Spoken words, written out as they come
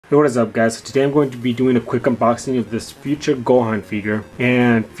Hey, what is up guys? So today I'm going to be doing a quick unboxing of this Future Gohan figure.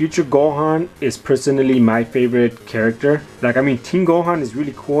 And Future Gohan is personally my favorite character. Like, I mean, Teen Gohan is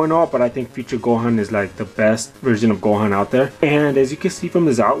really cool and all, but I think Future Gohan is like the best version of Gohan out there. And as you can see from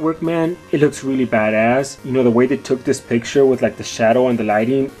this artwork, man, it looks really badass. You know, the way they took this picture with like the shadow and the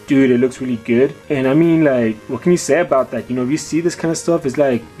lighting, dude, it looks really good. And I mean, like, what can you say about that? You know, if you see this kind of stuff, it's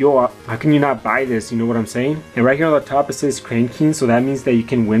like, yo, how can you not buy this? You know what I'm saying? And right here on the top it says Crane King, so that means that you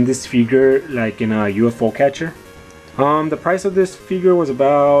can win this figure like in a UFO catcher. The price of this figure was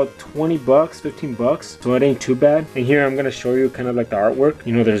about 20 bucks, 15 bucks, so it ain't too bad. And here I'm gonna show you kind of like the artwork.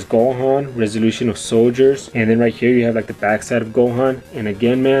 You know, there's Gohan, resolution of soldiers, and then right here you have like the backside of Gohan. And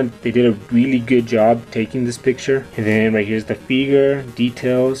again, man, they did a really good job taking this picture. And then right here's the figure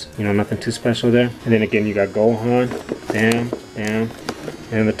details, you know, nothing too special there. And then again you got Gohan, bam, bam.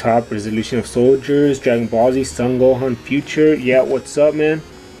 And the top, resolution of soldiers, Dragon Ball Z, Son Gohan, Future. Yeah, what's up, man?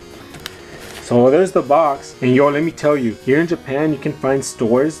 So there's the box. And yo, let me tell you, here in Japan you can find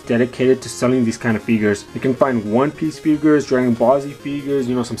stores dedicated to selling these kind of figures. You can find One Piece figures, Dragon Ball Z figures,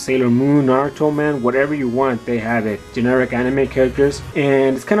 you know, some Sailor Moon, Naruto, man, whatever you want, they have it. Generic anime characters.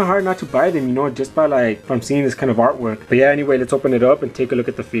 And it's kind of hard not to buy them, you know, just by like, from seeing this kind of artwork. But yeah, anyway, let's open it up and take a look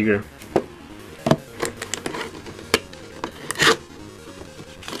at the figure.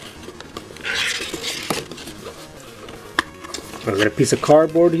 I got a piece of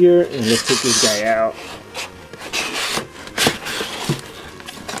cardboard here, and let's take this guy out.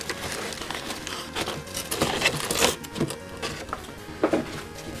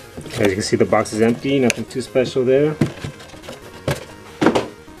 As you can see, the box is empty, nothing too special there.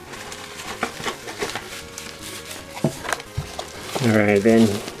 Alright, then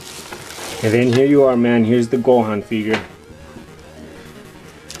here you are, man. Here's the Gohan figure.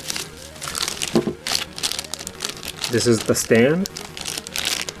 This is the stand.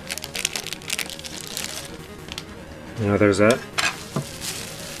 You know, there's that.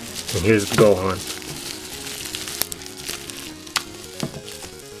 And here's Gohan.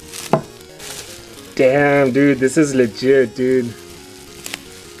 Damn, dude, this is legit, dude.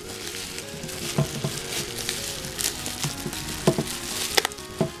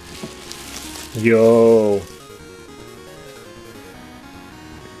 Yo.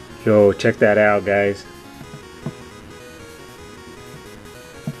 Yo, check that out, guys.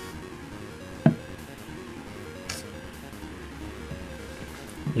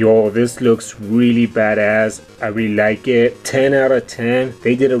 Yo, this looks really badass. I really like it. 10 out of 10.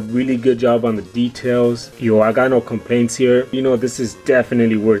 They did a really good job on the details. Yo, I got no complaints here. You know, this is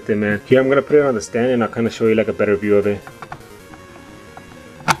definitely worth it, man. Here, I'm gonna put it on the stand and I'll kind of show you like a better view of it.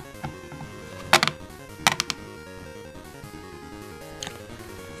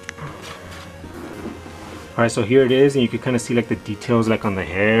 Alright, so here it is, and you can kind of see like the details like on the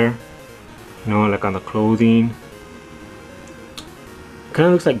hair, you know, like on the clothing. Kind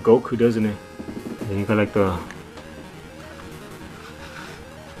of looks like Goku, doesn't it? And you got like the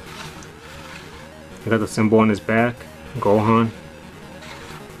symbol on his back, Gohan.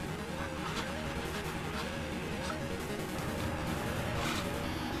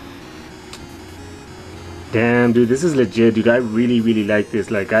 Damn, dude, this is legit, dude. I really like this.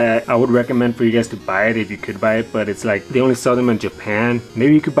 Like, I would recommend for you guys to buy it if you could buy it, but it's like they only sell them in Japan.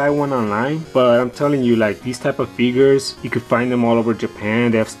 Maybe you could buy one online, but I'm telling you, like, these type of figures, you could find them all over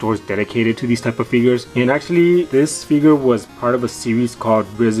Japan. They have stores dedicated to these type of figures. And actually, this figure was part of a series called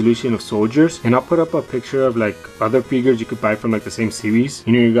Resolution of Soldiers, and I'll put up a picture of like other figures you could buy from like the same series.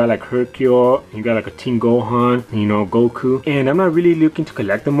 You know, you got like Hercule, you got like a Teen Gohan, you know, Goku. And I'm not really looking to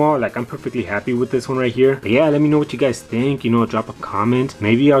collect them all. Like, I'm perfectly happy with this one right here. But yeah, let me know what you guys think. You know, drop a comment.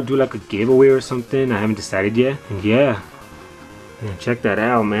 Maybe I'll do like a giveaway or something. I haven't decided yet. And yeah, check that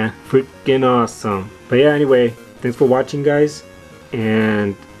out, man. Freaking awesome. But yeah, anyway, thanks for watching, guys.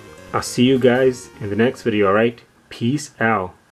 And I'll see you guys in the next video, alright? Peace out.